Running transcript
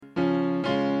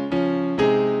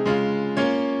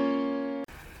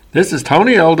This is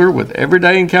Tony Elder with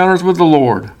Everyday Encounters with the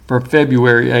Lord for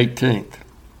February 18th.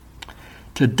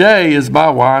 Today is my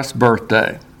wife's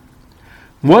birthday.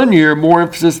 One year, more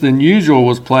emphasis than usual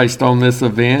was placed on this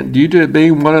event due to it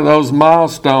being one of those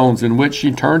milestones in which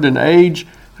she turned an age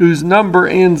whose number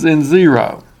ends in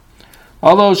 0.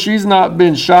 Although she's not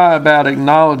been shy about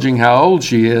acknowledging how old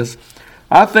she is,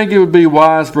 I think it would be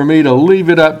wise for me to leave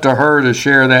it up to her to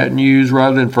share that news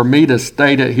rather than for me to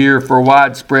state it here for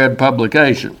widespread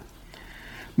publication.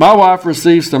 My wife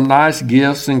received some nice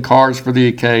gifts and cards for the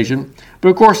occasion, but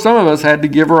of course some of us had to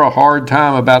give her a hard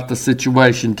time about the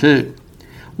situation too.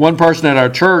 One person at our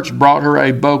church brought her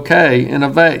a bouquet in a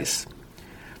vase.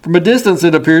 From a distance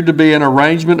it appeared to be an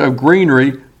arrangement of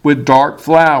greenery with dark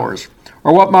flowers,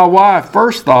 or what my wife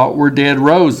first thought were dead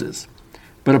roses.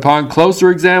 But upon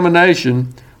closer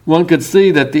examination, one could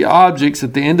see that the objects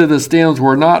at the end of the stems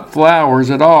were not flowers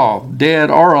at all,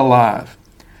 dead or alive.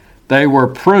 They were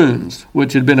prunes,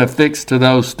 which had been affixed to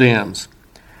those stems.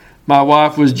 My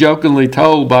wife was jokingly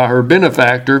told by her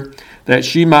benefactor that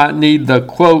she might need the,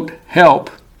 quote, help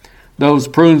those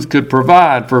prunes could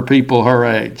provide for people her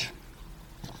age.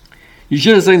 You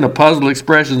should have seen the puzzled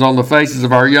expressions on the faces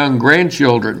of our young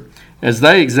grandchildren as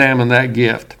they examined that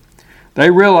gift.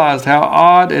 They realized how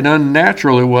odd and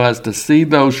unnatural it was to see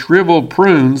those shriveled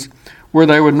prunes where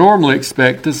they would normally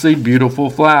expect to see beautiful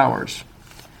flowers.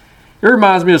 It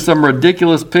reminds me of some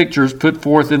ridiculous pictures put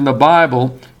forth in the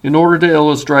Bible in order to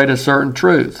illustrate a certain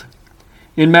truth.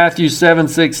 In Matthew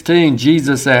 7:16,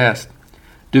 Jesus asked,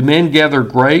 "Do men gather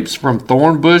grapes from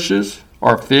thorn bushes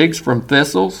or figs from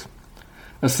thistles?"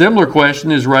 A similar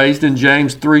question is raised in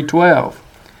James 3:12.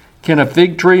 "Can a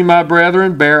fig tree, my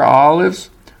brethren, bear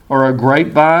olives, or a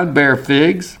grapevine bear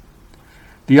figs?"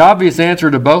 The obvious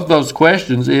answer to both those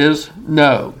questions is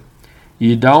no.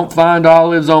 You don't find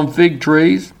olives on fig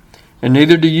trees, and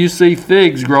neither do you see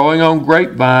figs growing on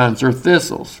grapevines or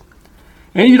thistles.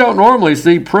 And you don't normally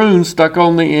see prunes stuck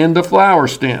on the end of flower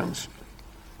stems.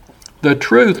 The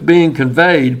truth being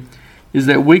conveyed is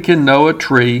that we can know a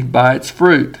tree by its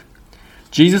fruit.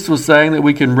 Jesus was saying that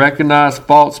we can recognize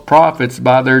false prophets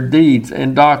by their deeds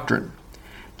and doctrine.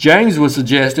 James was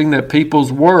suggesting that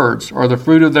people's words or the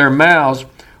fruit of their mouths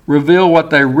reveal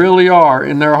what they really are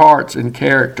in their hearts and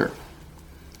character.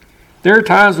 There are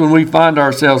times when we find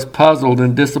ourselves puzzled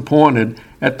and disappointed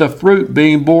at the fruit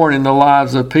being born in the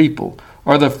lives of people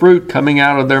or the fruit coming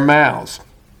out of their mouths.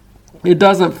 It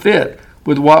doesn't fit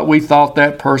with what we thought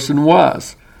that person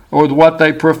was or with what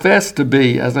they profess to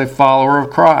be as a follower of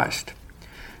Christ.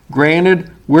 Granted,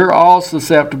 we're all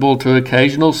susceptible to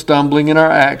occasional stumbling in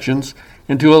our actions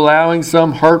and to allowing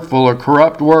some hurtful or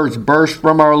corrupt words burst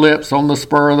from our lips on the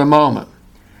spur of the moment.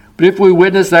 But if we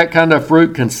witness that kind of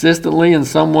fruit consistently in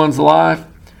someone's life,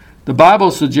 the Bible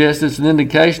suggests it's an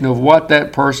indication of what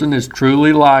that person is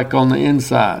truly like on the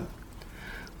inside.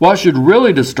 What should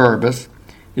really disturb us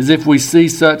is if we see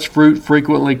such fruit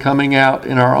frequently coming out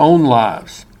in our own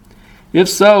lives. If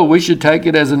so, we should take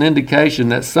it as an indication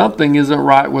that something isn't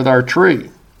right with our tree.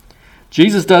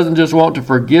 Jesus doesn't just want to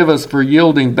forgive us for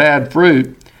yielding bad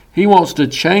fruit. He wants to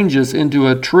change us into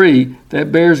a tree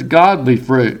that bears godly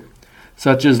fruit,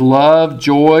 such as love,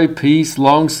 joy, peace,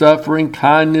 long-suffering,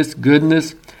 kindness,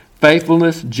 goodness,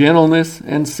 faithfulness, gentleness,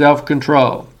 and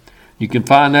self-control. You can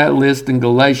find that list in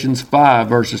Galatians 5,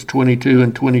 verses 22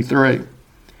 and 23.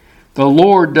 The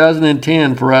Lord doesn't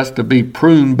intend for us to be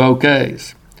prune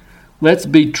bouquets. Let's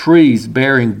be trees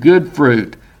bearing good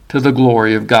fruit to the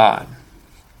glory of God.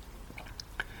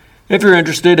 If you're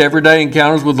interested, Everyday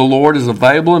Encounters with the Lord is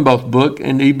available in both book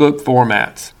and ebook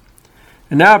formats.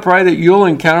 And now I pray that you'll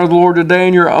encounter the Lord today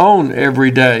in your own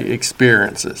everyday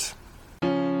experiences.